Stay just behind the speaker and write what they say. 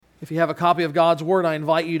If you have a copy of God's Word, I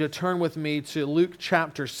invite you to turn with me to Luke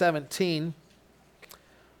chapter 17.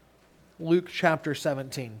 Luke chapter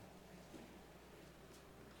 17.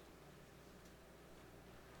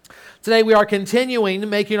 Today we are continuing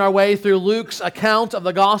making our way through Luke's account of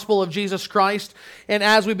the gospel of Jesus Christ. And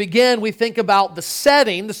as we begin, we think about the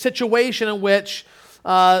setting, the situation in which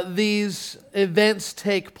these events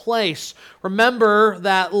take place. Remember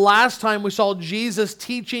that last time we saw Jesus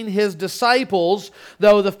teaching his disciples,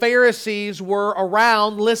 though the Pharisees were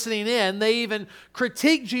around listening in. They even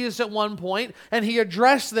critiqued Jesus at one point, and he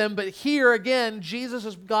addressed them. But here again, Jesus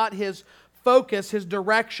has got his focus, his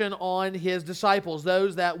direction on his disciples,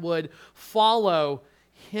 those that would follow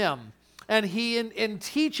him. And he, in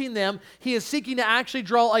teaching them, he is seeking to actually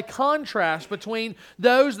draw a contrast between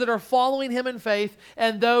those that are following him in faith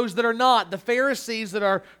and those that are not. The Pharisees that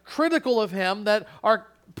are critical of him, that are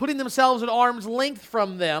putting themselves at arm's length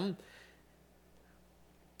from them.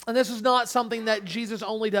 And this is not something that Jesus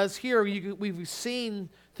only does here. We've seen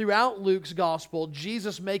throughout Luke's gospel,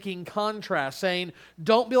 Jesus making contrast, saying,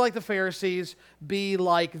 don't be like the Pharisees, be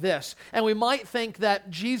like this. And we might think that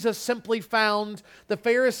Jesus simply found the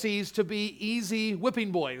Pharisees to be easy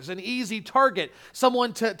whipping boys, an easy target,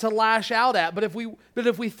 someone to lash out at. But if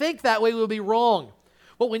we think that way, we'll be wrong.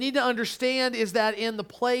 What we need to understand is that in the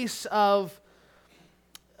place of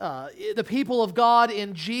the people of God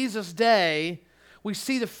in Jesus' day, we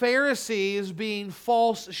see the Pharisees being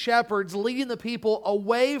false shepherds, leading the people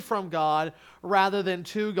away from God rather than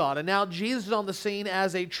to God. And now Jesus is on the scene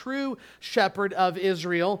as a true shepherd of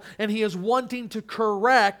Israel, and he is wanting to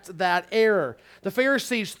correct that error. The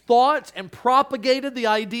Pharisees thought and propagated the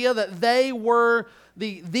idea that they were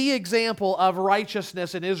the example of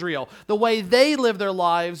righteousness in Israel. The way they lived their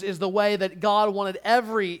lives is the way that God wanted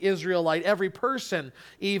every Israelite, every person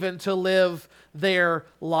even, to live their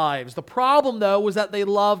lives. The problem, though, was that they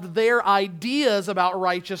loved their ideas about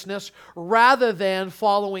righteousness rather than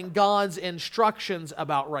following God's instructions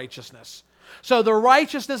about righteousness. So the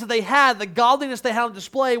righteousness that they had, the godliness they had on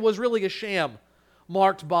display, was really a sham,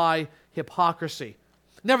 marked by hypocrisy.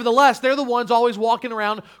 Nevertheless, they're the ones always walking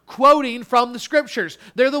around quoting from the Scriptures.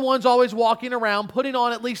 They're the ones always walking around putting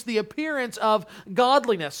on at least the appearance of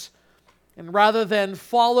godliness. And rather than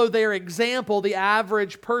follow their example, the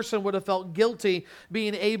average person would have felt guilty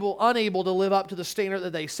being unable to live up to the standard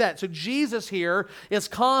that they set. So Jesus here is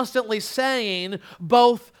constantly saying,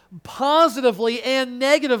 both positively and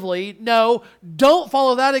negatively, no, don't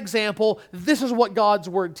follow that example. This is what God's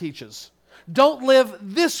Word teaches. Don't live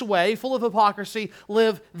this way, full of hypocrisy.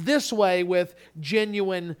 Live this way with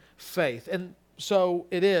genuine faith. And so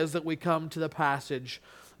it is that we come to the passage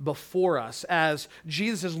before us as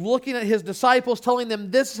Jesus is looking at his disciples, telling them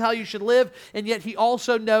this is how you should live, and yet he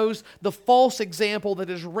also knows the false example that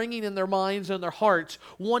is ringing in their minds and their hearts,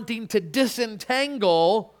 wanting to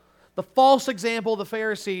disentangle the false example of the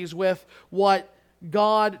Pharisees with what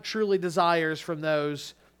God truly desires from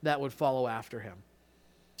those that would follow after him.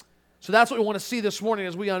 So that's what we want to see this morning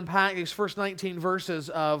as we unpack these first 19 verses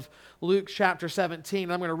of Luke chapter 17.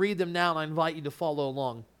 I'm going to read them now, and I invite you to follow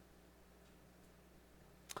along.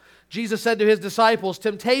 Jesus said to his disciples,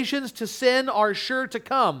 temptations to sin are sure to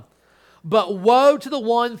come, but woe to the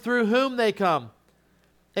one through whom they come.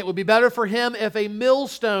 It would be better for him if a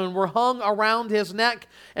millstone were hung around his neck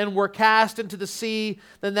and were cast into the sea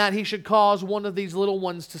than that he should cause one of these little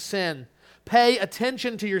ones to sin. Pay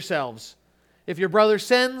attention to yourselves. If your brother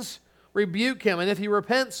sins, rebuke him, and if he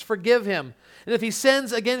repents, forgive him. And if he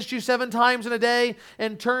sins against you 7 times in a day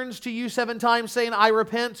and turns to you 7 times saying, I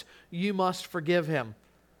repent, you must forgive him.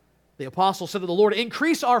 The apostle said to the Lord,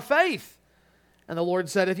 increase our faith. And the Lord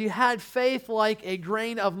said, if you had faith like a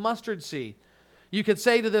grain of mustard seed, you could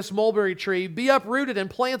say to this mulberry tree, be uprooted and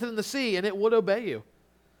planted in the sea, and it would obey you.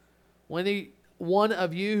 When one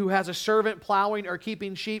of you who has a servant plowing or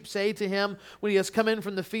keeping sheep say to him, when he has come in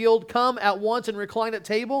from the field, come at once and recline at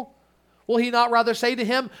table, will he not rather say to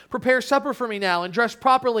him, prepare supper for me now, and dress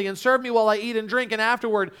properly, and serve me while I eat and drink, and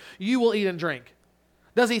afterward you will eat and drink?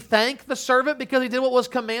 Does he thank the servant because he did what was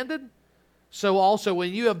commanded? So also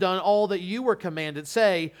when you have done all that you were commanded,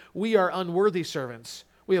 say, we are unworthy servants.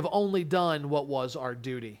 We have only done what was our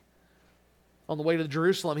duty. On the way to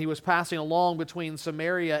Jerusalem, he was passing along between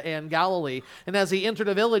Samaria and Galilee. And as he entered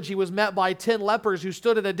a village, he was met by 10 lepers who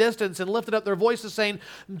stood at a distance and lifted up their voices, saying,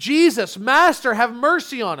 Jesus, Master, have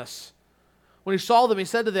mercy on us. When he saw them, he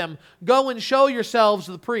said to them, go and show yourselves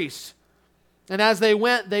to the priests. And as they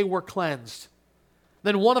went, they were cleansed.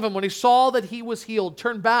 Then one of them, when he saw that he was healed,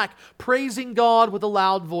 turned back, praising God with a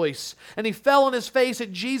loud voice. And he fell on his face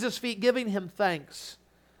at Jesus' feet, giving him thanks.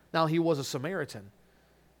 Now he was a Samaritan.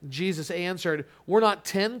 Jesus answered, "Were not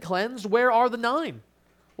 10 cleansed? Where are the 9?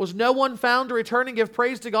 Was no one found to return and give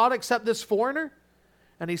praise to God except this foreigner?"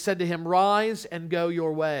 And he said to him, "Rise and go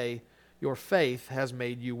your way. Your faith has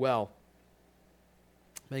made you well."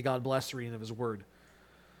 May God bless the reading of His Word.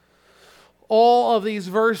 All of these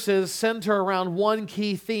verses center around one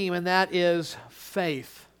key theme, and that is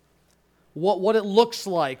faith. What it looks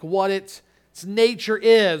like, what its nature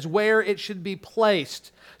is, where it should be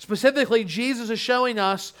placed. Specifically, Jesus is showing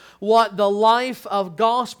us what the life of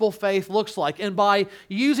gospel faith looks like. And by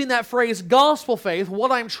using that phrase, gospel faith,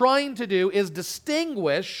 what I'm trying to do is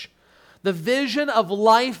distinguish the vision of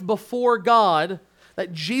life before God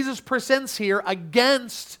that Jesus presents here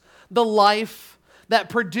against the life that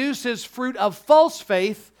produces fruit of false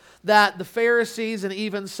faith that the Pharisees and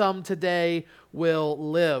even some today will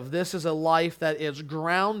live. This is a life that is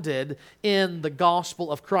grounded in the gospel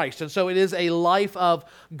of Christ. And so it is a life of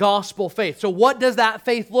gospel faith. So what does that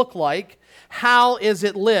faith look like? How is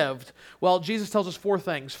it lived? Well, Jesus tells us 4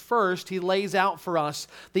 things. First, He lays out for us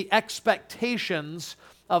the expectations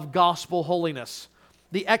of gospel holiness.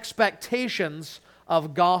 The expectations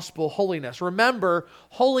of gospel holiness. Remember,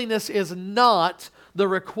 holiness is not the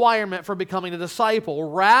requirement for becoming a disciple.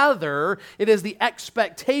 Rather, it is the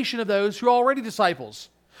expectation of those who are already disciples.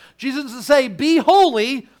 Jesus doesn't say, "Be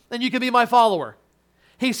holy, and you can be my follower."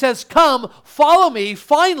 He says, "Come, follow me,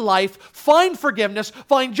 find life, find forgiveness,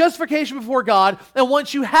 find justification before God, and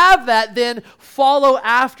once you have that, then follow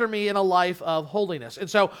after me in a life of holiness." And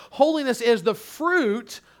so, holiness is the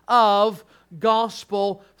fruit of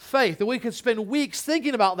gospel faith. And we could spend weeks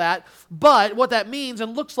thinking about that, but what that means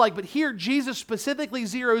and looks like. But here, Jesus specifically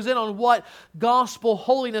zeroes in on what gospel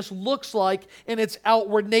holiness looks like in its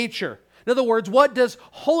outward nature. In other words, what does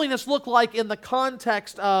holiness look like in the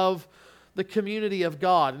context of the community of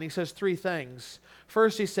God? And he says 3 things.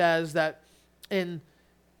 First, he says that in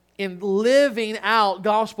living out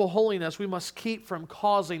gospel holiness, we must keep from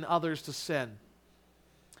causing others to sin.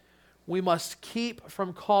 We must keep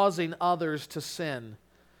from causing others to sin.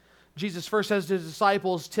 Jesus first says to His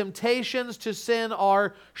disciples, temptations to sin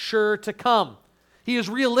are sure to come. He is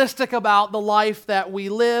realistic about the life that we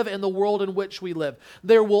live and the world in which we live.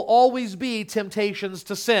 There will always be temptations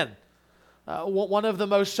to sin. One of the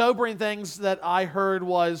most sobering things that I heard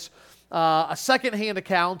was a secondhand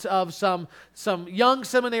account of some young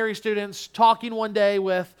seminary students talking one day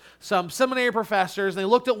with some seminary professors. They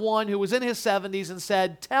looked at one who was in his 70s and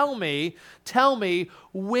said, tell me,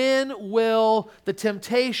 when will the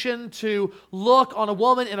temptation to look on a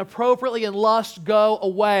woman inappropriately in lust go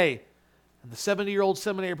away? And the 70-year-old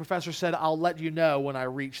seminary professor said, "I'll let you know when I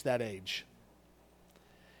reach that age."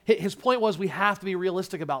 His point was we have to be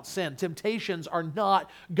realistic about sin. Temptations are not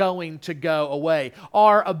going to go away.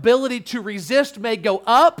 Our ability to resist may go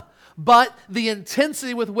up, but the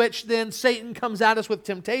intensity with which then Satan comes at us with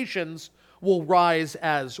temptations will rise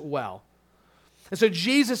as well. And so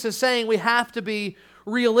Jesus is saying we have to be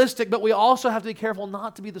realistic, but we also have to be careful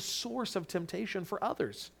not to be the source of temptation for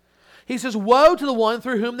others. He says, "Woe to the one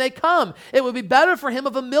through whom they come. It would be better for him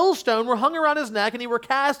if a millstone were hung around his neck and he were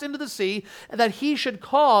cast into the sea, and that he should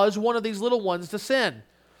cause one of these little ones to sin."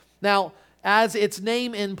 Now, as its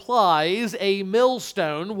name implies, a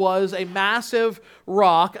millstone was a massive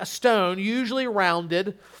rock, a stone, usually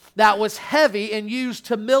rounded, that was heavy and used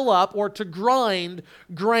to mill up or to grind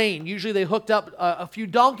grain. Usually they hooked up a few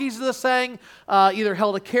donkeys to this thing, either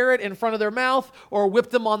held a carrot in front of their mouth or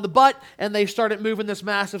whipped them on the butt, and they started moving this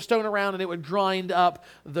massive stone around and it would grind up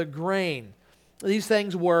the grain. These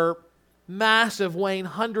things were massive, weighing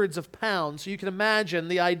hundreds of pounds. So you can imagine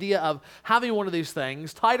the idea of having one of these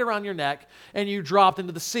things tied around your neck and you dropped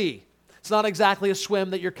into the sea. It's not exactly a swim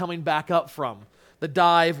that you're coming back up from. The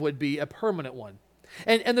dive would be a permanent one.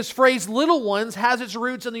 And this phrase, little ones, has its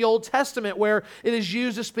roots in the Old Testament where it is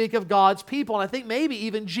used to speak of God's people. And I think maybe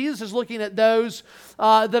even Jesus is looking at those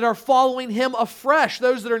that are following Him afresh,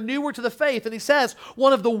 those that are newer to the faith. And He says,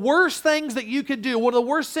 one of the worst things that you could do, one of the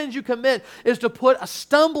worst sins you commit, is to put a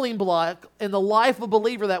stumbling block in the life of a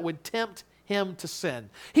believer that would tempt him to sin.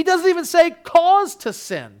 He doesn't even say cause to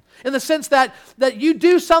sin, in the sense that you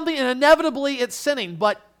do something and inevitably it's sinning,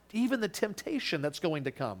 but even the temptation that's going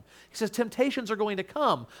to come. He says temptations are going to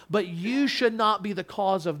come, but you should not be the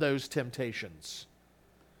cause of those temptations.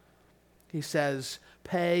 He says,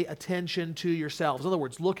 pay attention to yourselves. In other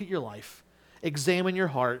words, look at your life. Examine your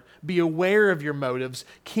heart. Be aware of your motives.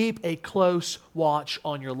 Keep a close watch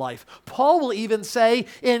on your life. Paul will even say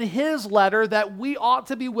in his letter that we ought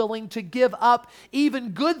to be willing to give up even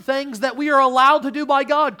good things that we are allowed to do by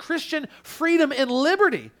God, Christian freedom and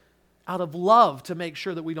liberty, out of love to make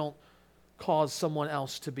sure that we don't cause someone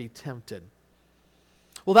else to be tempted.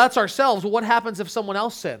 Well, that's ourselves. Well, what happens if someone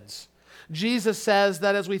else sins? Jesus says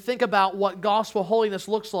that as we think about what gospel holiness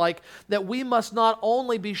looks like, that we must not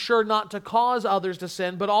only be sure not to cause others to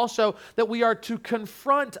sin, but also that we are to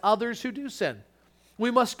confront others who do sin.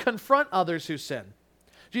 We must confront others who sin.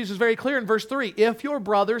 Jesus is very clear in verse 3, if your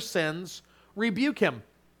brother sins, rebuke him.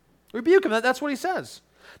 Rebuke him. That's what he says.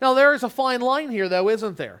 Now, there is a fine line here, though,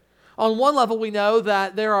 isn't there? On one level, we know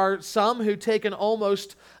that there are some who take an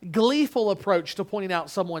almost gleeful approach to pointing out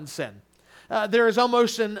someone's sin. There is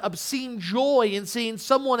almost an obscene joy in seeing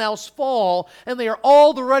someone else fall, and they are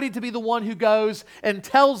all ready to be the one who goes and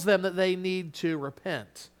tells them that they need to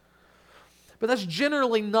repent. But that's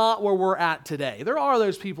generally not where we're at today. There are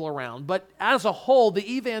those people around, but as a whole,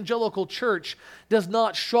 the evangelical church does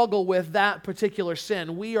not struggle with that particular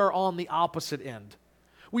sin. We are on the opposite end.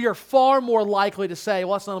 We are far more likely to say,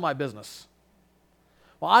 well, that's none of my business.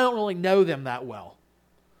 Well, I don't really know them that well.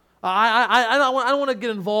 I don't want to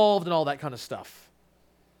get involved in all that kind of stuff.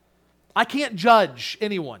 I can't judge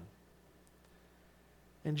anyone.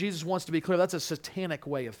 And Jesus wants to be clear, that's a satanic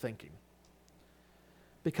way of thinking.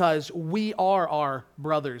 Because we are our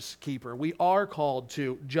brother's keeper. We are called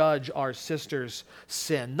to judge our sister's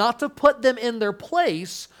sin. Not to put them in their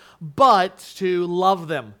place, but to love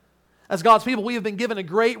them. As God's people, we have been given a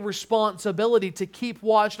great responsibility to keep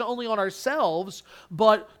watch not only on ourselves,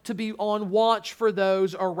 but to be on watch for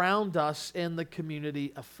those around us in the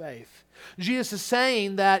community of faith. Jesus is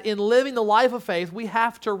saying that in living the life of faith, we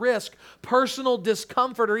have to risk personal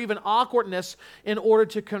discomfort or even awkwardness in order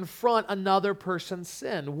to confront another person's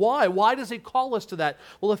sin. Why? Why does he call us to that?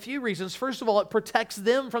 Well, a few reasons. First of all, it protects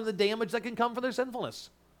them from the damage that can come from their sinfulness.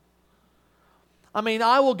 I mean,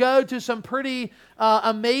 I will go to some pretty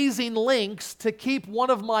amazing lengths to keep one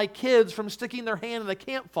of my kids from sticking their hand in a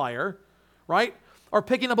campfire, right? Or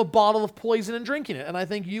picking up a bottle of poison and drinking it. And I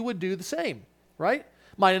think you would do the same, right?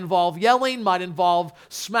 Might involve yelling, might involve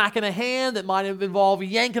smacking a hand, it might involve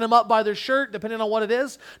yanking them up by their shirt, depending on what it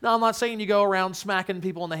is. Now, I'm not saying you go around smacking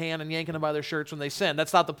people in the hand and yanking them by their shirts when they sin.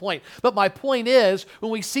 That's not the point. But my point is,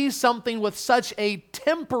 when we see something with such a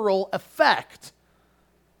temporal effect,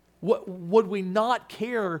 would we not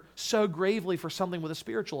care so gravely for something with a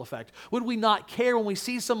spiritual effect? Would we not care when we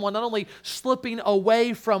see someone not only slipping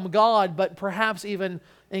away from God, but perhaps even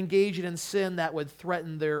engaging in sin that would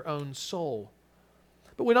threaten their own soul?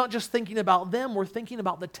 But we're not just thinking about them, we're thinking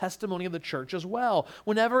about the testimony of the church as well.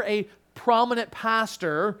 Whenever a prominent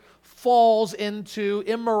pastor falls into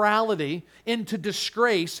immorality, into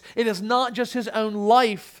disgrace, it is not just his own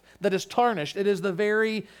life that is tarnished, it is the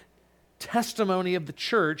very testimony of the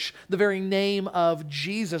church, the very name of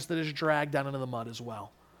Jesus that is dragged down into the mud as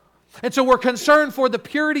well. And so we're concerned for the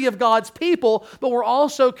purity of God's people, but we're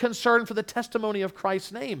also concerned for the testimony of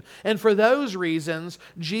Christ's name. And for those reasons,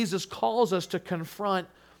 Jesus calls us to confront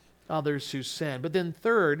others who sin. But then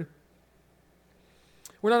third,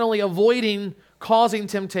 we're not only avoiding causing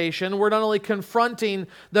temptation, we're not only confronting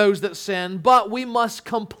those that sin, but we must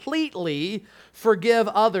completely forgive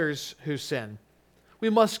others who sin. We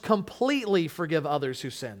must completely forgive others who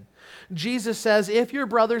sin. Jesus says, if your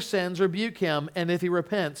brother sins, rebuke him, and if he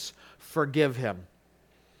repents, forgive him.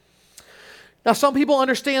 Now, some people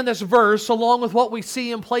understand this verse along with what we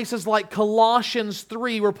see in places like Colossians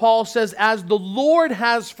 3, where Paul says, as the Lord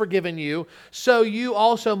has forgiven you, so you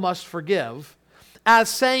also must forgive, as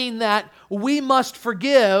saying that we must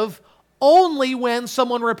forgive only when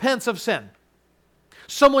someone repents of sin.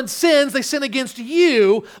 Someone sins, they sin against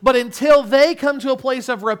you, but until they come to a place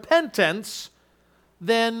of repentance,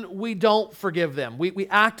 then we don't forgive them. We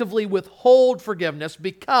actively withhold forgiveness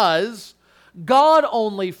because God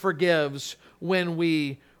only forgives when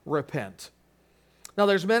we repent. Now,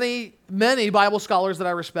 there's many Bible scholars that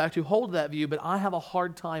I respect who hold that view, but I have a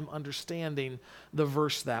hard time understanding the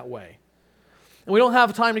verse that way. And we don't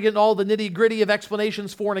have time to get into all the nitty-gritty of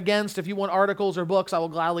explanations for and against. If you want articles or books, I will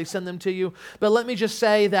gladly send them to you. But let me just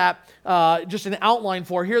say that, just an outline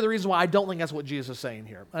for here, the reason why I don't think that's what Jesus is saying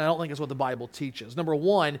here. And I don't think it's what the Bible teaches. Number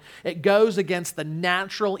one, it goes against the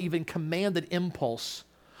natural, even commanded impulse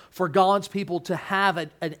for God's people to have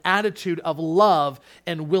an attitude of love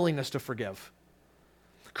and willingness to forgive.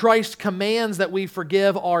 Christ commands that we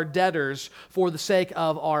forgive our debtors for the sake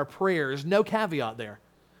of our prayers. No caveat there.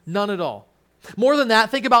 None at all. More than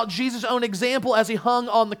that, think about Jesus' own example as he hung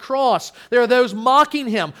on the cross. There are those mocking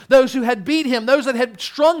him, those who had beat him, those that had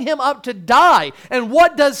strung him up to die. And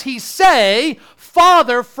what does he say?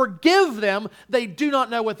 Father, forgive them. They do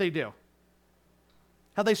not know what they do.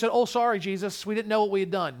 How they said, oh, sorry, Jesus, we didn't know what we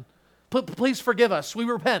had done. Please forgive us. We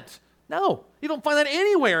repent. No, you don't find that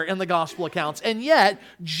anywhere in the gospel accounts. And yet,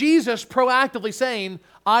 Jesus proactively saying,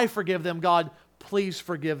 I forgive them, God, please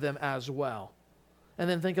forgive them as well. And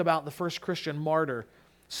then think about the first Christian martyr,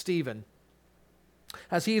 Stephen.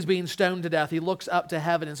 As he is being stoned to death, he looks up to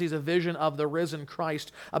heaven and sees a vision of the risen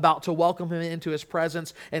Christ about to welcome him into his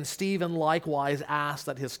presence. And Stephen likewise asks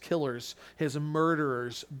that his killers, his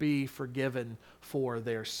murderers, be forgiven for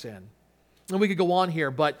their sin. And we could go on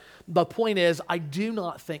here, but the point is, I do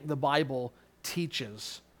not think the Bible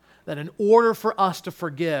teaches that in order for us to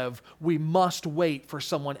forgive, we must wait for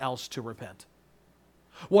someone else to repent.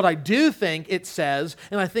 What I do think it says,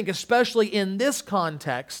 and I think especially in this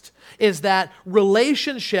context, is that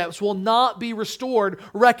relationships will not be restored,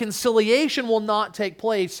 reconciliation will not take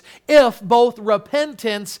place if both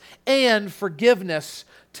repentance and forgiveness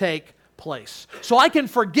take place. So I can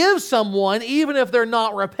forgive someone even if they're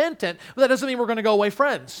not repentant, but that doesn't mean we're going to go away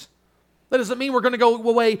friends. That doesn't mean we're going to go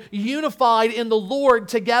away unified in the Lord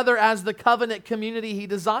together as the covenant community He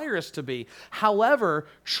desires us to be. However,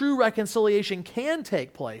 true reconciliation can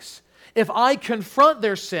take place if I confront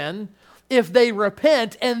their sin, if they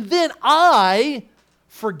repent, and then I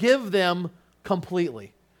forgive them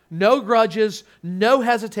completely. No grudges, no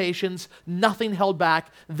hesitations, nothing held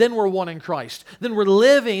back. Then we're one in Christ. Then we're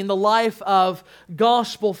living the life of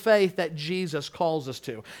gospel faith that Jesus calls us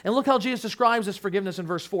to. And look how Jesus describes this forgiveness in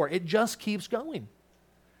verse 4. It just keeps going.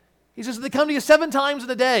 He says, they come to you 7 times in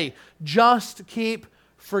a day. Just keep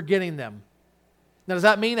forgetting them. Now, does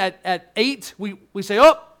that mean at 8 we say,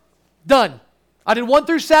 oh, done. I did 1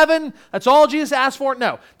 through 7. That's all Jesus asked for.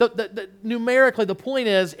 No. Numerically, the point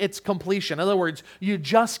is it's completion. In other words, you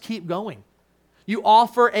just keep going. You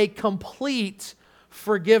offer a complete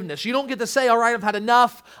forgiveness. You don't get to say, all right, I've had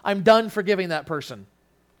enough. I'm done forgiving that person.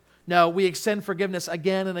 No, we extend forgiveness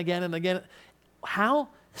again and again and again. How?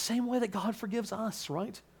 The same way that God forgives us,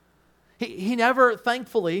 right? He never,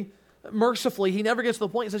 thankfully, mercifully, He never gets to the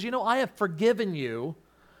point and says, I have forgiven you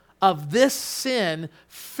of this sin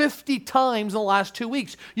 50 times in the last 2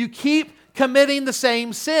 weeks. You keep committing the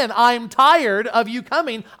same sin. I'm tired of you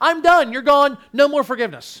coming. I'm done. You're gone. No more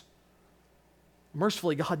forgiveness.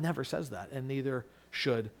 Mercifully, God never says that, and neither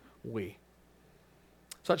should we.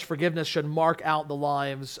 Such forgiveness should mark out the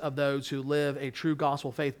lives of those who live a true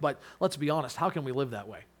gospel faith. But let's be honest, how can we live that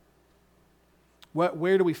way?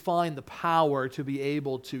 Where do we find the power to be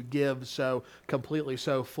able to give so completely,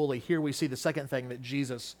 so fully? Here we see the second thing that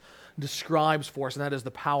Jesus describes for us, and that is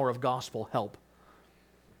the power of gospel help.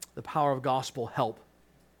 The power of gospel help.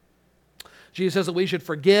 Jesus says that we should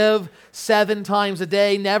forgive 7 times a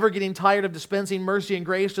day, never getting tired of dispensing mercy and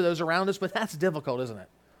grace to those around us, but that's difficult, isn't it?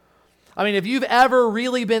 I mean, if you've ever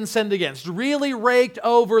really been sinned against, really raked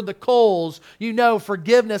over the coals, you know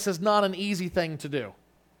forgiveness is not an easy thing to do.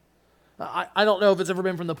 I don't know if it's ever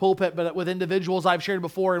been from the pulpit, but with individuals I've shared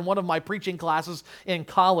before in one of my preaching classes in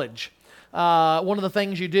college. One of the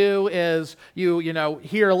things you do is you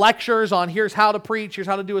hear lectures on here's how to preach, here's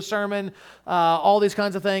how to do a sermon, all these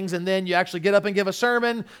kinds of things, and then you actually get up and give a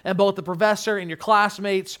sermon, and both the professor and your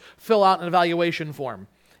classmates fill out an evaluation form.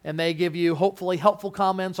 And they give you, hopefully, helpful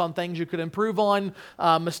comments on things you could improve on,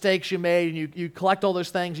 mistakes you made, and you collect all those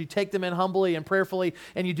things, you take them in humbly and prayerfully,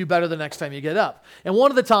 and you do better the next time you get up. And one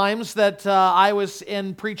of the times that I was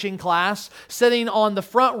in preaching class, sitting on the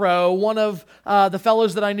front row, one of the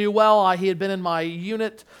fellows that I knew well, he had been in my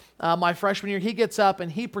unit my freshman year, he gets up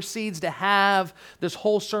and he proceeds to have this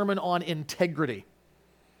whole sermon on integrity.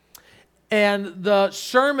 And the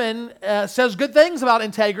sermon says good things about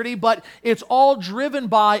integrity, but it's all driven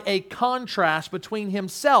by a contrast between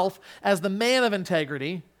himself as the man of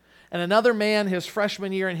integrity and another man his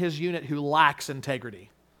freshman year in his unit who lacks integrity.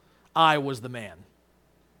 I was the man.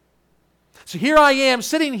 So here I am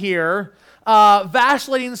sitting here,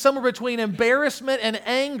 vacillating somewhere between embarrassment and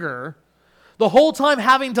anger, the whole time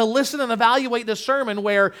having to listen and evaluate this sermon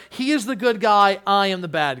where he is the good guy, I am the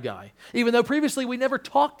bad guy. Even though previously we never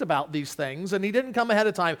talked about these things and he didn't come ahead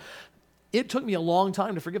of time. It took me a long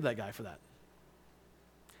time to forgive that guy for that.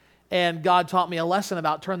 And God taught me a lesson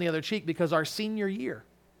about turn the other cheek because our senior year,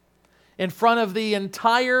 in front of the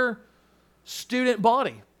entire student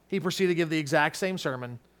body, he proceeded to give the exact same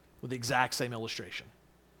sermon with the exact same illustration.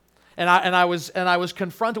 And I was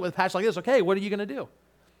confronted with a passage like this. Okay, what are you going to do?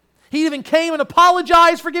 He even came and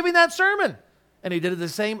apologized for giving that sermon. And he did the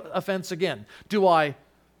same offense again. Do I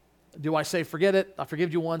say, forget it, I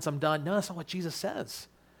forgive you once, I'm done? No, that's not what Jesus says.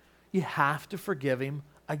 You have to forgive him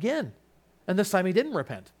again. And this time he didn't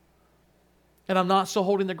repent. And I'm not still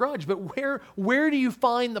holding the grudge. But where do you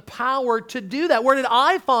find the power to do that? Where did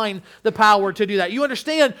I find the power to do that? You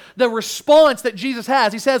understand the response that Jesus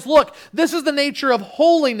has. He says, look, this is the nature of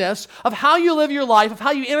holiness, of how you live your life, of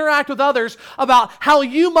how you interact with others, about how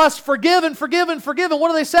you must forgive and forgive and forgive. And what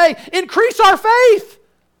do they say? Increase our faith.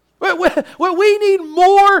 We need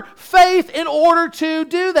more faith in order to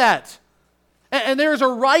do that. And there's a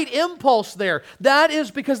right impulse there. That is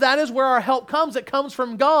because that is where our help comes. It comes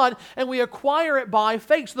from God, and we acquire it by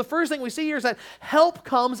faith. So the first thing we see here is that help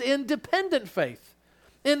comes in dependent faith.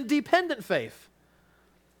 In dependent faith.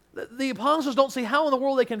 The apostles don't see how in the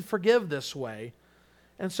world they can forgive this way.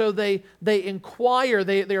 And so they inquire,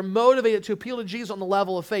 they're motivated to appeal to Jesus on the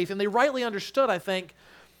level of faith. And they rightly understood, I think,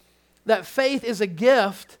 that faith is a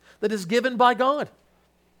gift that is given by God.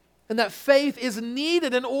 And that faith is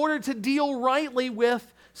needed in order to deal rightly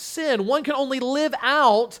with sin. One can only live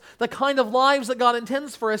out the kind of lives that God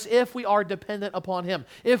intends for us if we are dependent upon Him,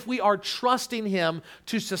 if we are trusting Him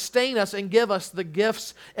to sustain us and give us the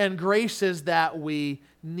gifts and graces that we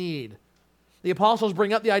need. The apostles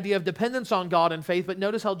bring up the idea of dependence on God and faith, but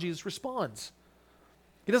notice how Jesus responds.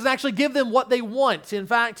 He doesn't actually give them what they want. In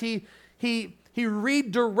fact, he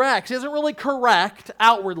redirects. He doesn't really correct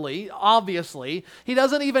outwardly, obviously. He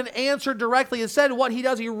doesn't even answer directly. Instead, what he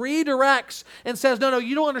does, he redirects and says, no,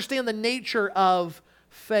 you don't understand the nature of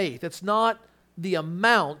faith. It's not the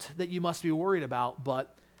amount that you must be worried about,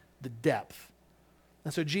 but the depth.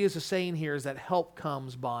 And so Jesus is saying here is that help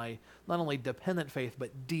comes by not only dependent faith,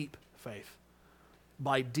 but deep faith.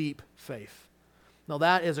 By deep faith. Now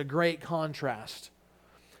that is a great contrast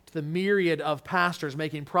the myriad of pastors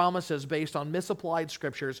making promises based on misapplied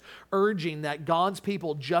scriptures, urging that God's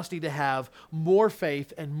people just need to have more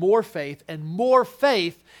faith and more faith and more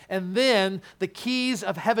faith, and then the keys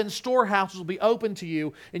of heaven's storehouses will be open to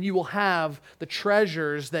you, and you will have the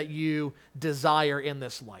treasures that you desire in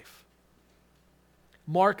this life.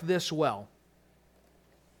 Mark this well.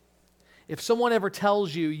 If someone ever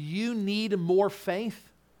tells you you need more faith,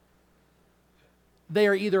 they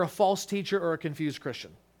are either a false teacher or a confused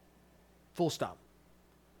Christian. Full stop.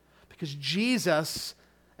 Because Jesus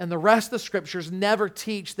and the rest of the scriptures never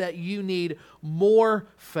teach that you need more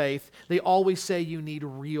faith. They always say you need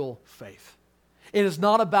real faith. It is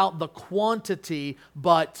not about the quantity,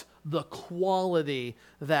 but the quality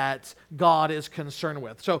that God is concerned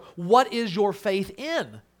with. So what is your faith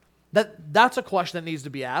in? That's a question that needs to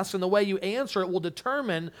be asked, and the way you answer it will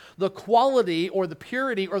determine the quality or the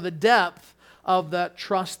purity or the depth of the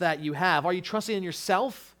trust that you have. Are you trusting in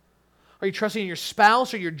yourself? Are you trusting in your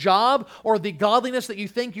spouse or your job or the godliness that you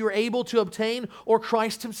think you're able to obtain, or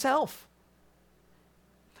Christ Himself?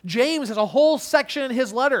 James has a whole section in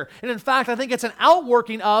his letter, and in fact, I think it's an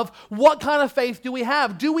outworking of what kind of faith do we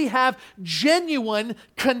have? Do we have genuine,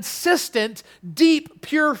 consistent, deep,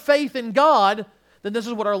 pure faith in God? Then this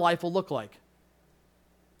is what our life will look like.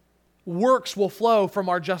 Works will flow from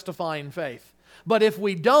our justifying faith. But if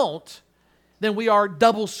we don't, then we are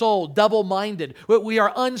double-souled, double-minded. We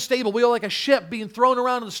are unstable. We are like a ship being thrown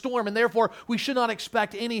around in the storm, and therefore we should not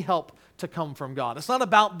expect any help to come from God. It's not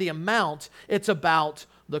about the amount, it's about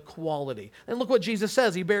the quality. And look what Jesus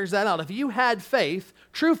says. He bears that out. If you had faith,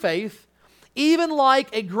 true faith, even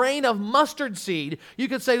like a grain of mustard seed, you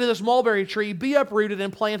could say to this mulberry tree, be uprooted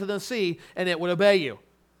and planted in the sea, and it would obey you.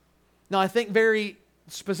 Now, I think very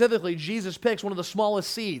specifically, Jesus picks one of the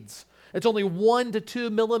smallest seeds. It's only 1 to 2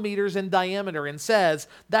 millimeters in diameter and says,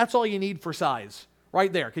 that's all you need for size.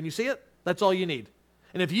 Right there. Can you see it? That's all you need.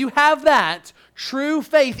 And if you have that, true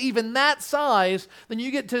faith, even that size, then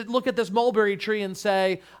you get to look at this mulberry tree and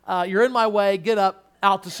say, you're in my way, get up,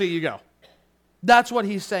 out to sea you go. That's what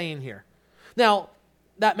he's saying here. Now,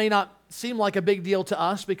 that may not seem like a big deal to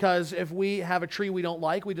us, because if we have a tree we don't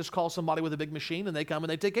like, we just call somebody with a big machine and they come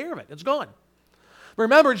and they take care of it. It's gone.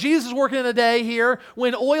 Remember, Jesus is working in a day here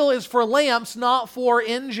when oil is for lamps, not for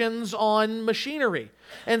engines on machinery.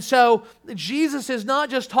 And so Jesus is not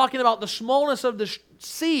just talking about the smallness of the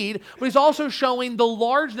seed, but he's also showing the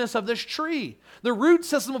largeness of this tree. The root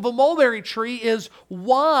system of a mulberry tree is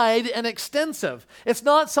wide and extensive. It's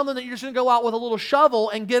not something that you're just going to go out with a little shovel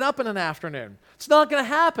and get up in an afternoon. It's not going to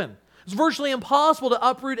happen. It's virtually impossible to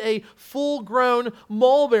uproot a full-grown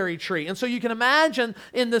mulberry tree. And so you can imagine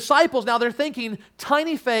in disciples now they're thinking,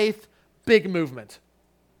 tiny faith, big movement.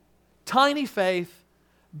 Tiny faith,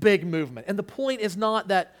 big movement. And the point is not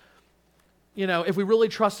that, if we really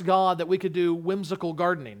trust God, that we could do whimsical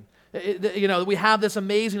gardening. We have this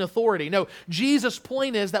amazing authority. No, Jesus'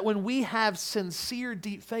 point is that when we have sincere,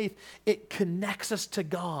 deep faith, it connects us to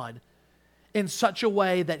God in such a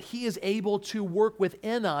way that He is able to work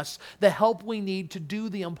within us the help we need to do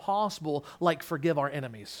the impossible, like forgive our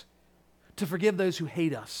enemies, to forgive those who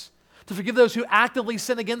hate us, to forgive those who actively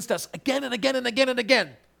sin against us again and again and again and again.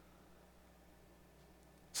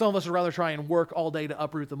 Some of us would rather try and work all day to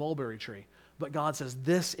uproot the mulberry tree. But God says,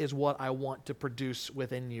 this is what I want to produce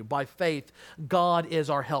within you. By faith, God is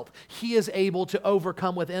our help. He is able to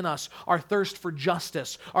overcome within us our thirst for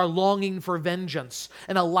justice, our longing for vengeance,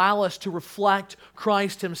 and allow us to reflect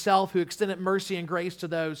Christ Himself, who extended mercy and grace to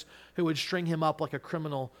those who would string Him up like a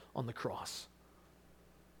criminal on the cross.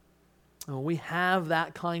 And when we have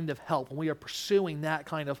that kind of help, when we are pursuing that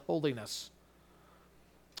kind of holiness,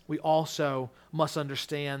 we also must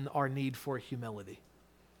understand our need for humility.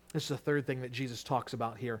 This is the third thing that Jesus talks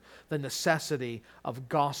about here, the necessity of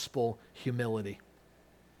gospel humility.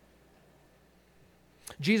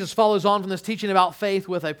 Jesus follows on from this teaching about faith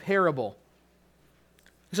with a parable.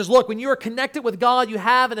 He says, look, when you are connected with God, you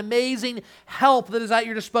have an amazing help that is at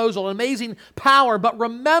your disposal, an amazing power, but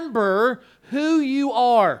remember who you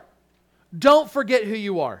are. Don't forget who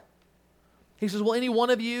you are. He says, will any one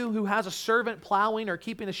of you who has a servant plowing or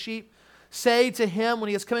keeping a sheep say to him when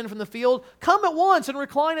he has come in from the field, come at once and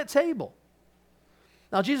recline at table?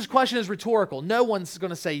 Now, Jesus' question is rhetorical. No one's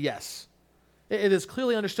going to say yes. It is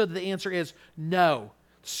clearly understood that the answer is no.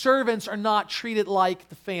 Servants are not treated like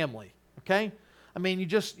the family, okay? I mean, you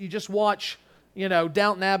just watch,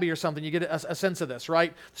 Downton Abbey or something, you get a sense of this,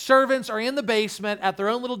 right? Servants are in the basement at their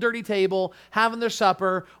own little dirty table having their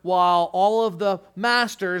supper while all of the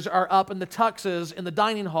masters are up in the tuxes in the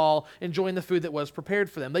dining hall enjoying the food that was prepared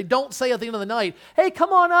for them. They don't say at the end of the night, hey,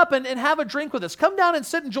 come on up and have a drink with us. Come down and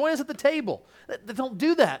sit and join us at the table. They don't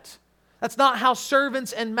do that. That's not how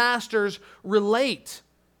servants and masters relate.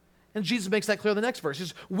 And Jesus makes that clear in the next verse. He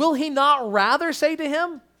says, will he not rather say to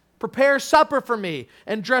him, prepare supper for me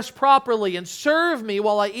and dress properly and serve me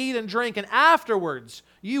while I eat and drink, and afterwards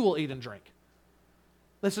you will eat and drink?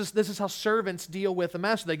 This is how servants deal with the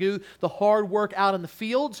master. They do the hard work out in the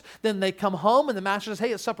fields, then they come home and the master says,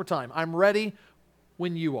 hey, it's supper time. I'm ready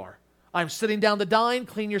when you are. I'm sitting down to dine.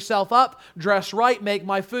 Clean yourself up, dress right, make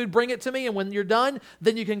my food, bring it to me, and when you're done,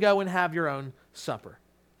 then you can go and have your own supper.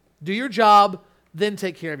 Do your job, then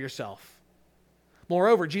take care of yourself.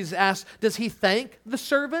 Moreover, Jesus asks, does he thank the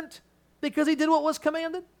servant because he did what was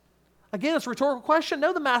commanded? Again, it's a rhetorical question.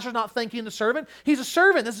 No, the master's not thanking the servant. He's a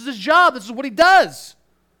servant. This is his job. This is what he does.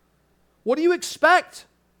 What do you expect?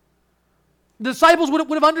 The disciples would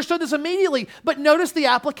have understood this immediately, but notice the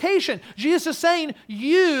application. Jesus is saying,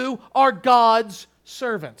 you are God's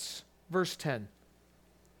servants. Verse 10.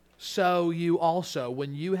 So you also,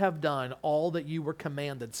 when you have done all that you were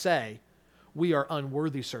commanded, say, we are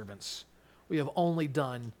unworthy servants. We have only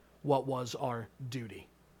done what was our duty.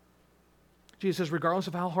 Jesus says, regardless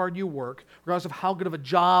of how hard you work, regardless of how good of a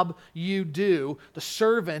job you do, the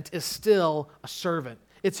servant is still a servant.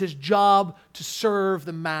 It's his job to serve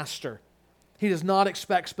the master. He does not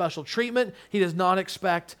expect special treatment. He does not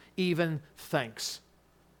expect even thanks.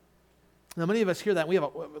 Now, many of us hear that.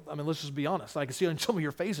 Let's just be honest. I can see on some of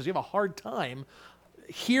your faces, you have a hard time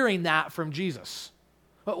hearing that from Jesus.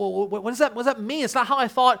 What does that mean? It's not how I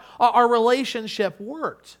thought our relationship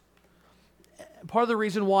worked. Part of the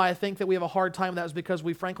reason why I think that we have a hard time with that is because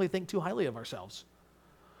we frankly think too highly of ourselves.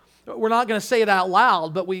 We're not going to say it out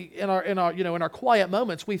loud, but we in our quiet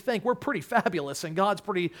moments we think we're pretty fabulous and God's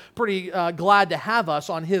pretty glad to have us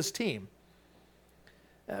on His team.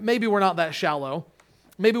 Maybe we're not that shallow.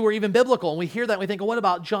 Maybe we're even biblical, and we hear that and we think, well, what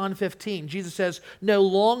about John 15? Jesus says, no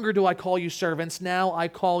longer do I call you servants, now I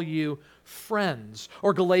call you friends.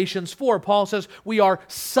 Or Galatians 4, Paul says, we are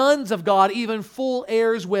sons of God, even full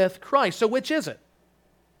heirs with Christ. So which is it?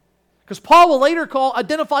 Because Paul will later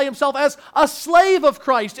identify himself as a slave of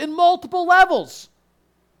Christ in multiple levels.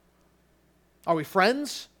 Are we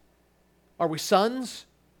friends? Are we sons?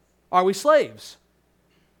 Are we slaves?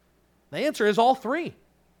 The answer is all three.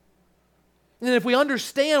 And if we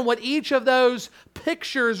understand what each of those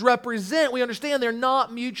pictures represent, we understand they're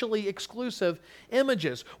not mutually exclusive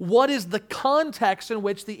images. What is the context in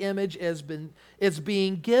which the image is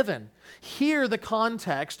being given? Here, the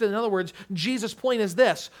context, in other words, Jesus' point is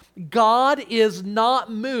this: God is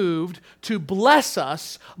not moved to bless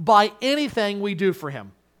us by anything we do for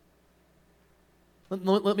Him.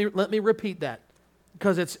 Let me repeat that,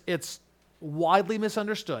 because it's widely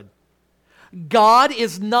misunderstood. God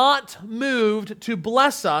is not moved to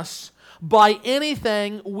bless us by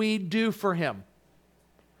anything we do for Him.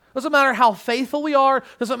 Doesn't matter how faithful we are,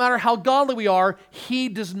 doesn't matter how godly we are, He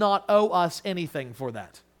does not owe us anything for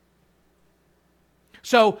that.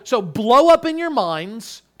 So blow up in your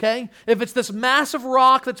minds, Okay? If it's this massive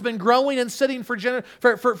rock that's been growing and sitting for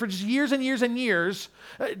just years and years and years,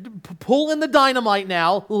 pull in the dynamite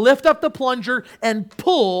now, lift up the plunger, and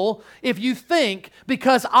pull if you think,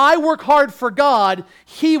 because I work hard for God,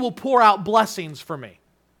 He will pour out blessings for me.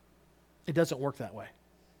 It doesn't work that way.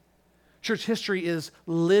 Church history is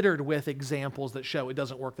littered with examples that show it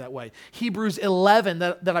doesn't work that way. Hebrews 11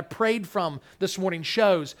 that I prayed from this morning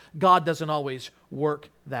shows God doesn't always work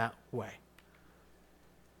that way.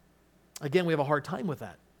 Again, we have a hard time with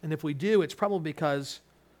that. And if we do, it's probably because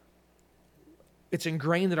it's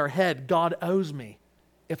ingrained in our head, God owes me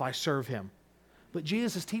if I serve Him. But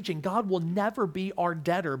Jesus is teaching God will never be our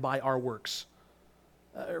debtor by our works.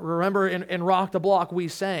 Remember in Rock the Block we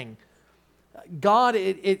sang, God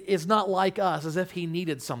it is not like us as if He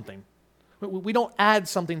needed something. We don't add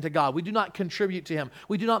something to God. We do not contribute to Him.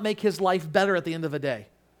 We do not make His life better at the end of the day.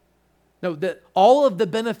 No, all of the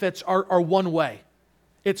benefits are one way.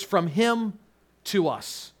 It's from Him to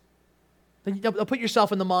us. Put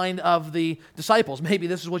yourself in the mind of the disciples. Maybe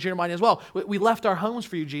this is what you're in mind as well. We left our homes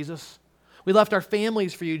for you, Jesus. We left our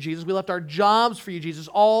families for you, Jesus. We left our jobs for you, Jesus,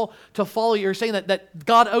 all to follow you. You're saying that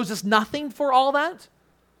God owes us nothing for all that?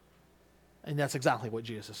 And that's exactly what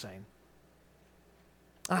Jesus is saying.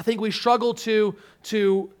 I think we struggle to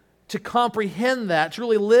comprehend that, to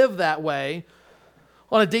really live that way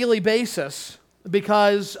on a daily basis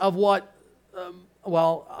because of what... let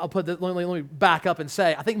me back up and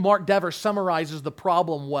say, I think Mark Dever summarizes the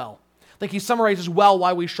problem well. I think he summarizes well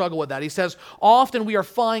why we struggle with that. He says, often we are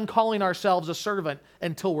fine calling ourselves a servant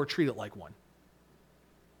until we're treated like one.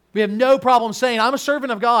 We have no problem saying, I'm a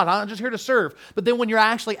servant of God, I'm just here to serve. But then when you're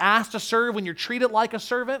actually asked to serve, when you're treated like a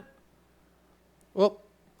servant, well,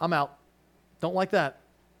 I'm out. Don't like that.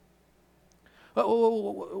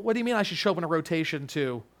 What do you mean I should show up in a rotation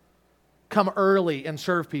to come early and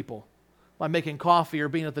serve people? By making coffee or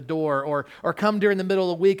being at the door, or come during the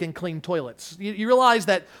middle of the week and clean toilets. You realize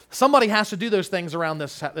that somebody has to do those things around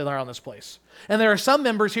this place. And there are some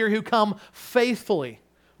members here who come faithfully,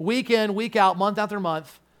 week in, week out, month after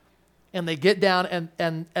month, and they get down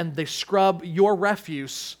and they scrub your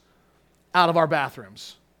refuse out of our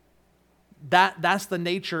bathrooms. That's the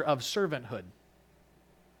nature of servanthood.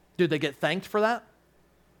 Do they get thanked for that?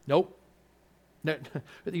 Nope.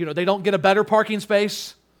 They don't get a better parking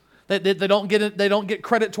space. They don't get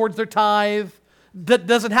credit towards their tithe. That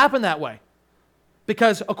doesn't happen that way.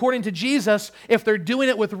 Because according to Jesus, if they're doing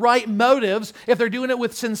it with right motives, if they're doing it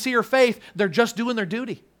with sincere faith, they're just doing their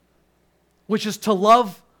duty, which is to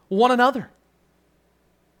love one another.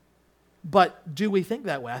 But do we think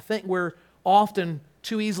that way? I think we're often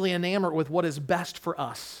too easily enamored with what is best for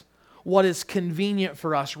us, what is convenient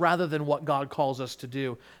for us, rather than what God calls us to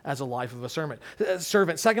do as a life of a servant.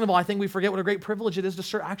 Second of all, I think we forget what a great privilege it is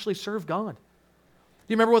to actually serve God. Do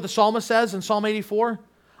you remember what the psalmist says in Psalm 84?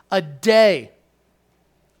 A day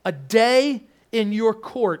in your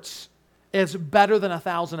courts is better than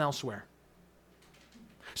 1,000 elsewhere.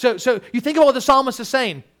 So you think about what the psalmist is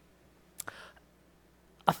saying.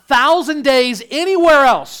 1,000 days anywhere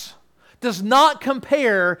else does not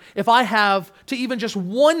compare if I have to even just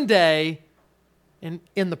one day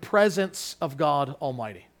in the presence of God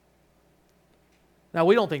Almighty. Now,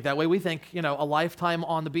 we don't think that way. We think, a lifetime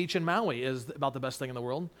on the beach in Maui is about the best thing in the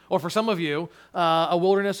world. Or for some of you, a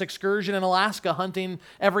wilderness excursion in Alaska hunting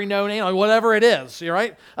every known animal, whatever it is,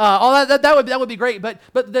 right? All that would be great. But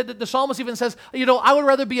the psalmist even says, I would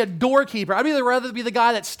rather be a doorkeeper. I'd rather be the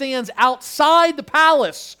guy that stands outside the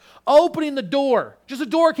palace, opening the door, just a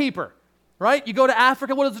doorkeeper. Right? You go to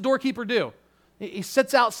Africa, what does the doorkeeper do? He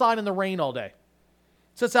sits outside in the rain all day.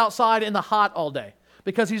 Sits outside in the hot all day.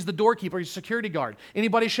 Because he's the doorkeeper, he's a security guard.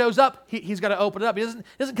 Anybody shows up, he's got to open it up. He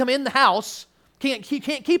doesn't come in the house. He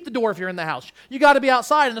can't keep the door if you're in the house. You got to be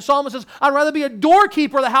outside. And the psalmist says, I'd rather be a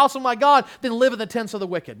doorkeeper of the house of my God than live in the tents of the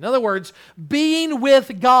wicked. In other words, being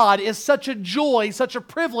with God is such a joy, such a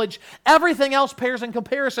privilege. Everything else pales in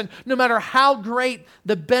comparison, no matter how great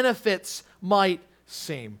the benefits might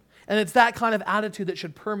seem. And it's that kind of attitude that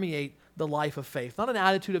should permeate the life of faith. Not an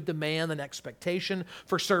attitude of demand and expectation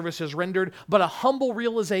for services rendered, but a humble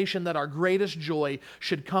realization that our greatest joy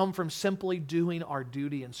should come from simply doing our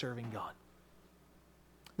duty and serving God.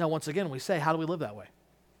 Now, once again, we say, how do we live that way?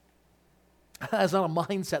 That's not a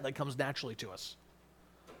mindset that comes naturally to us.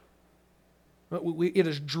 It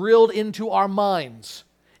is drilled into our minds.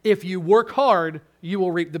 If you work hard, you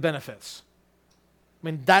will reap the benefits. I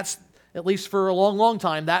mean, that's, at least for a long, long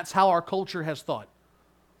time, that's how our culture has thought.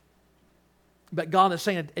 But God is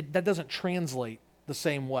saying that doesn't translate the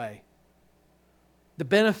same way. The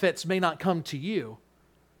benefits may not come to you.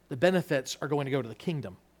 The benefits are going to go to the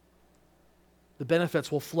kingdom. the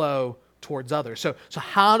benefits will flow towards others. So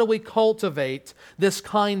how do we cultivate this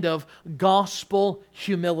kind of gospel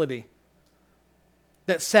humility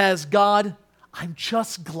that says, God, I'm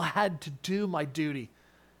just glad to do my duty.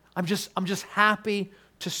 I'm just happy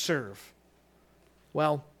to serve.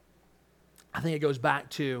 Well, I think it goes back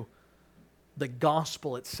to the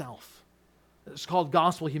gospel itself. It's called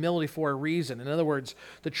gospel humility for a reason. In other words,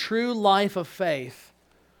 the true life of faith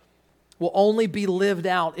will only be lived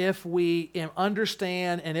out if we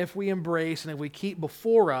understand and if we embrace and if we keep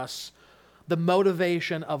before us the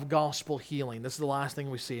motivation of gospel healing. This is the last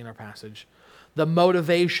thing we see in our passage. The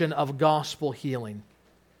motivation of gospel healing.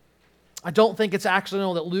 I don't think it's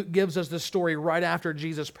accidental that Luke gives us this story right after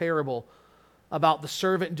Jesus' parable about the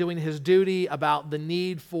servant doing his duty, about the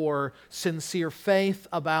need for sincere faith,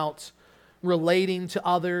 about relating to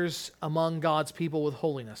others among God's people with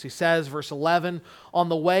holiness. He says, verse 11, on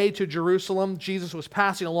the way to Jerusalem, Jesus was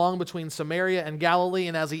passing along between Samaria and Galilee,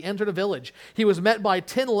 and as he entered a village, he was met by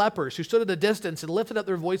 10 lepers who stood at a distance and lifted up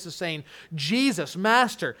their voices saying, Jesus,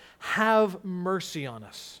 Master, have mercy on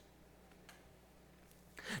us.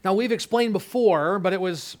 Now, we've explained before, but it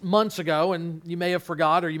was months ago, and you may have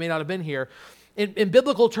forgot or you may not have been here. In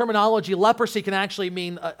biblical terminology, leprosy can actually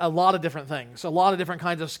mean a lot of different things, a lot of different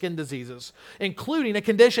kinds of skin diseases, including a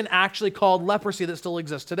condition actually called leprosy that still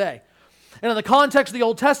exists today. And in the context of the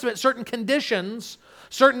Old Testament, certain conditions,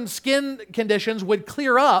 certain skin conditions would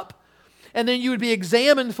clear up, and then you would be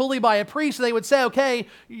examined fully by a priest, and they would say, okay,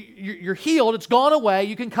 you're healed, it's gone away,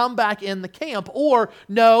 you can come back in the camp. Or,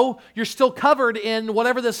 no, you're still covered in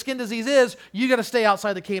whatever the skin disease is, you got to stay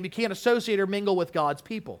outside the camp. You can't associate or mingle with God's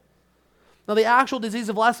people. Now, the actual disease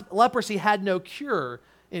of leprosy had no cure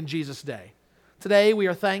in Jesus' day. Today, we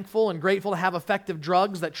are thankful and grateful to have effective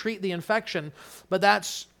drugs that treat the infection, but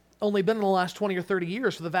that's only been in the last 20 or 30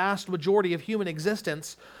 years. For the vast majority of human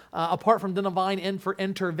existence, apart from divine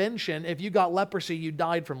intervention, if you got leprosy, you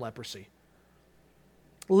died from leprosy.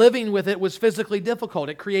 Living with it was physically difficult.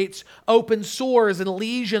 It creates open sores and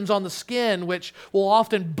lesions on the skin, which will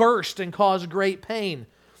often burst and cause great pain.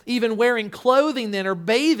 Even wearing clothing then or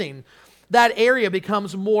bathing, that area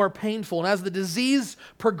becomes more painful. And as the disease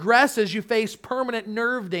progresses, you face permanent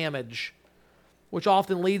nerve damage, which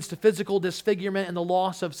often leads to physical disfigurement and the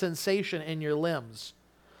loss of sensation in your limbs.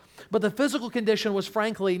 But the physical condition was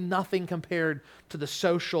frankly nothing compared to the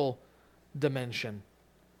social dimension.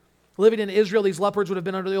 Living in Israel, these lepers would have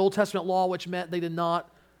been under the Old Testament law, which meant they did not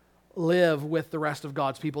live with the rest of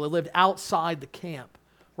God's people. They lived outside the camp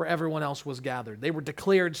where everyone else was gathered. They were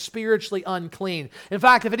declared spiritually unclean. In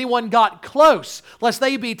fact, if anyone got close, lest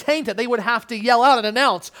they be tainted, they would have to yell out and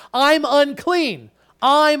announce, I'm unclean.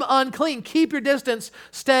 I'm unclean. Keep your distance.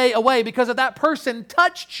 Stay away. Because if that person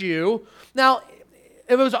touched you, now,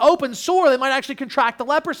 if it was an open sore, they might actually contract the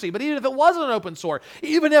leprosy. But even if it wasn't an open sore,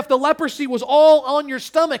 even if the leprosy was all on your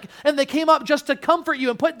stomach and they came up just to comfort you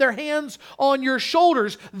and put their hands on your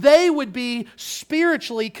shoulders, they would be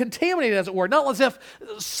spiritually contaminated, as it were. Not as if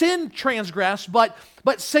sin transgressed, but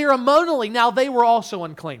ceremonially, now they were also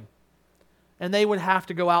unclean. And they would have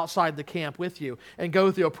to go outside the camp with you and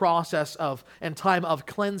go through a process and time of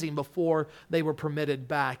cleansing before they were permitted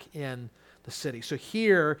back in the city. So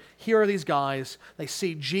here are these guys. They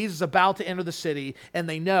see Jesus about to enter the city, and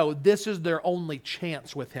they know this is their only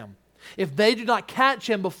chance with him. If they do not catch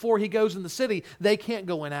him before he goes in the city, they can't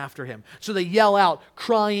go in after him. So they yell out,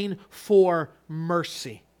 crying for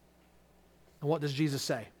mercy. And what does Jesus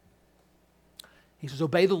say? He says,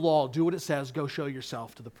 obey the law, do what it says, go show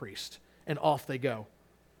yourself to the priest. And off they go.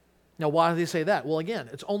 Now, why do they say that? Well, again,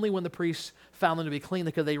 it's only when the priests found them to be clean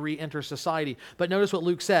that could they re-enter society. But notice what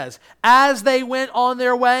Luke says. As they went on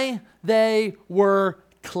their way, they were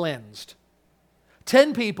cleansed.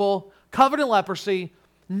 10 people covered in leprosy,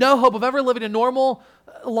 no hope of ever living a normal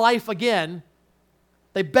life again.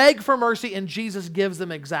 They beg for mercy, and Jesus gives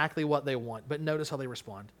them exactly what they want. But notice how they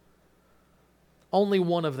respond. Only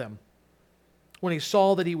one of them, when he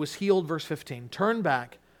saw that he was healed, verse 15, turned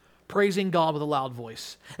back, praising God with a loud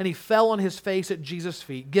voice. And he fell on his face at Jesus'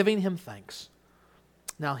 feet, giving him thanks.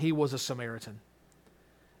 Now he was a Samaritan.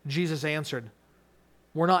 Jesus answered,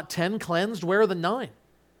 were not 10 cleansed? Where are the 9?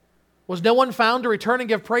 Was no one found to return and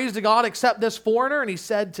give praise to God except this foreigner? And he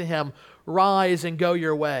said to him, rise and go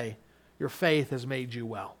your way. Your faith has made you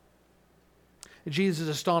well. Jesus is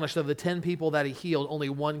astonished that of the 10 people that he healed, only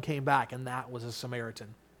one came back, and that was a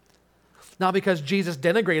Samaritan. Not because Jesus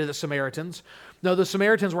denigrated the Samaritans. No, the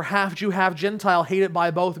Samaritans were half Jew, half Gentile, hated by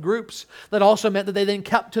both groups. That also meant that they then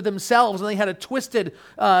kept to themselves, and they had a twisted,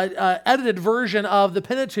 edited version of the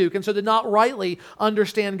Pentateuch, and so did not rightly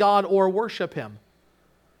understand God or worship him.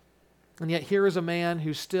 And yet here is a man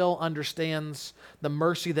who still understands the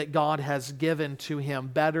mercy that God has given to him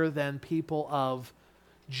better than people of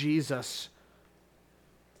Jesus'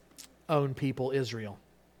 own people, Israel.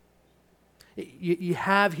 You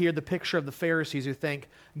have here the picture of the Pharisees who think,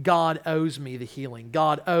 God owes me the healing.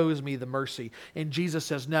 God owes me the mercy. And Jesus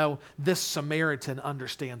says, no, this Samaritan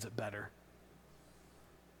understands it better.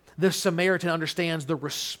 This Samaritan understands the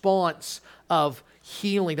response of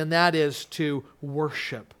healing, and that is to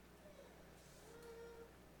worship.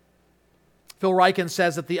 Phil Ryken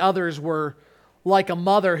says that the others were like a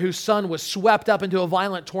mother whose son was swept up into a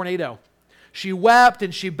violent tornado. She wept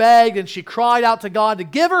and she begged and she cried out to God to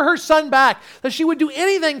give her son back, that she would do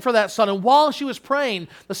anything for that son. And while she was praying,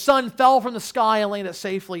 the son fell from the sky and landed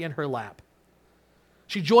safely in her lap.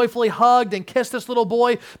 She joyfully hugged and kissed this little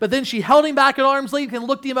boy, but then she held him back at arm's length and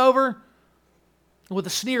looked him over, and with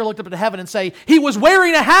a sneer looked up into heaven and say, he was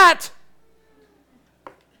wearing a hat.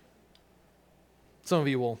 Some of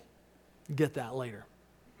you will get that later.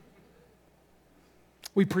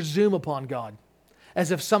 We presume upon God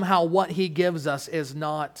as if somehow what He gives us is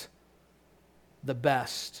not the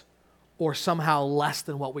best or somehow less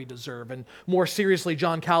than what we deserve. And more seriously,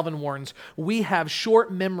 John Calvin warns, we have short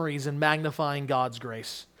memories in magnifying God's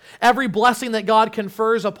grace. Every blessing that God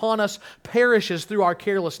confers upon us perishes through our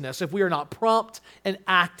carelessness if we are not prompt and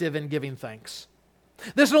active in giving thanks.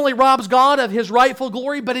 This not only robs God of His rightful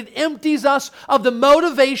glory, but it empties us of the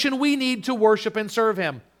motivation we need to worship and serve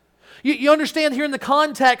Him. You understand here in the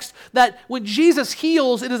context that when Jesus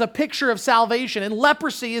heals, it is a picture of salvation, and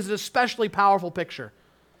leprosy is an especially powerful picture.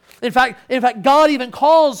 In fact, God even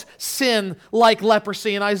calls sin like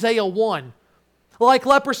leprosy in Isaiah 1. Like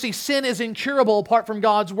leprosy, sin is incurable apart from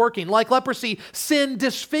God's working. Like leprosy, sin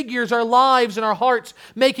disfigures our lives and our hearts,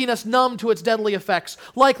 making us numb to its deadly effects.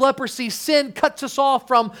 Like leprosy, sin cuts us off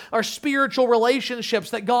from our spiritual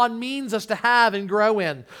relationships that God means us to have and grow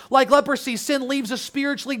in. Like leprosy, sin leaves us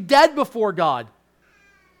spiritually dead before God.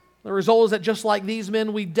 The result is that just like these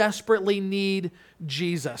men, we desperately need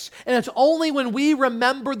Jesus. And it's only when we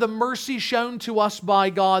remember the mercy shown to us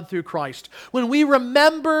by God through Christ, when we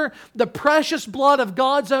remember the precious blood of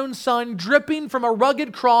God's own Son dripping from a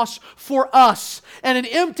rugged cross for us, and an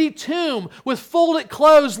empty tomb with folded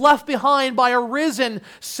clothes left behind by a risen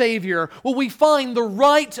Savior, will we find the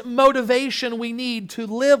right motivation we need to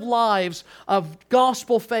live lives of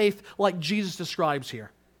gospel faith like Jesus describes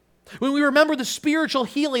here. When we remember the spiritual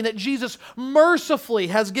healing that Jesus mercifully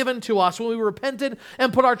has given to us, when we repented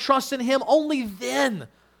and put our trust in Him, only then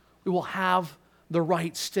we will have the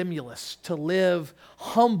right stimulus to live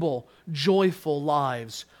humble, joyful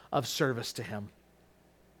lives of service to Him.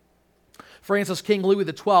 Francis King Louis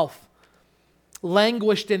XII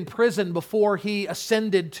languished in prison before he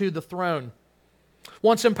ascended to the throne.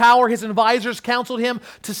 Once in power, his advisors counseled him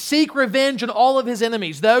to seek revenge on all of his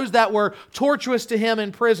enemies, those that were tortuous to him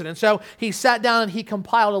in prison. And so he sat down and he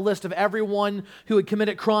compiled a list of everyone who had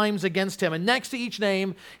committed crimes against him. And next to each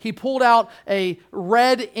name, he pulled out a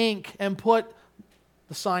red ink and put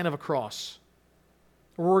the sign of a cross.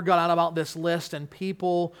 Word got out about this list, and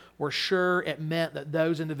people were sure it meant that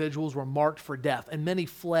those individuals were marked for death. And many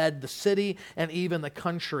fled the city and even the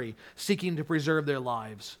country, seeking to preserve their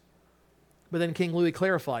lives. But then King Louis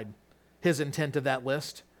clarified his intent of that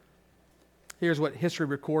list. Here's what history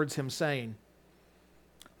records him saying.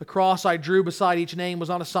 The cross I drew beside each name was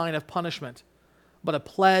not a sign of punishment, but a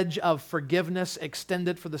pledge of forgiveness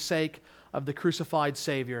extended for the sake of the crucified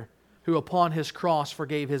Savior, who upon His cross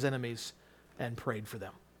forgave His enemies and prayed for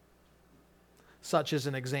them. Such is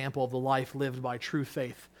an example of the life lived by true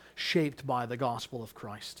faith, shaped by the gospel of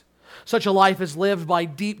Christ. Such a life is lived by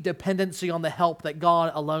deep dependency on the help that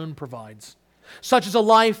God alone provides. Such is a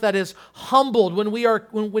life that is humbled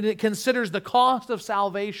when it considers the cost of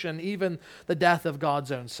salvation, even the death of God's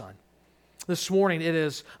own Son. This morning, it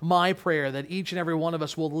is my prayer that each and every one of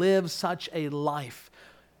us will live such a life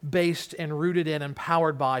based and rooted in and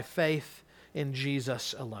powered by faith in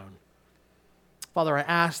Jesus alone. Father, I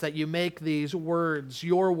ask that You make these words,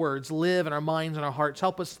 Your words, live in our minds and our hearts.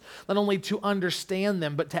 Help us not only to understand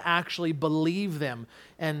them, but to actually believe them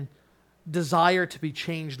and desire to be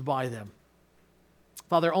changed by them.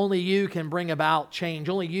 Father, only You can bring about change.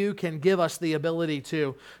 Only You can give us the ability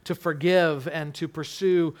to forgive and to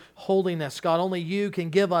pursue holiness. God, only You can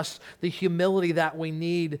give us the humility that we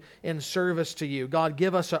need in service to You. God,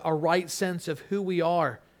 give us a right sense of who we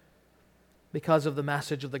are because of the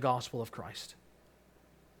message of the gospel of Christ.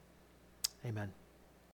 Amen.